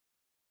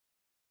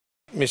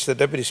Mr.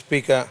 Deputy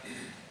Speaker,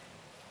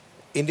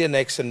 Indian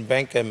EXIM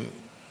Bank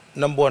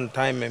number one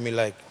time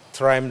like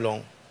time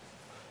long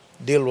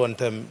deal one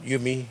time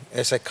Yumi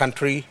as a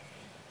country.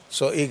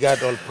 So he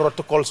got all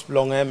protocols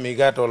belong him, he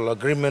got all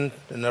agreement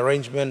and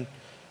arrangement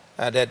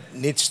that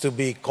needs to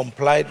be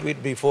complied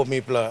with before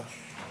people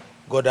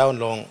go down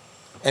long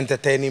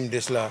entertain him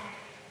this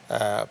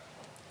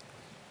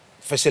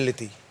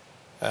facility.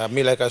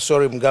 Me like I saw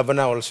him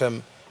governor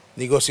also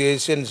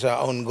negotiations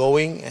are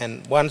ongoing,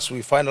 and once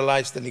we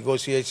finalize the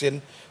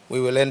negotiation, we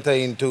will enter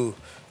into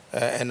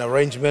an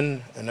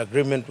arrangement, an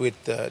agreement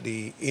with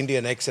the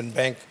Indian EXIM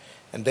Bank,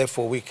 and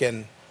therefore we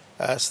can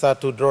start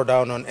to draw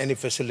down on any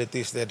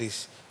facilities that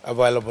is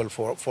available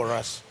for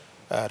us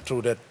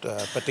through that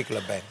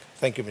particular bank.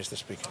 Thank you, Mr.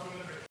 Speaker.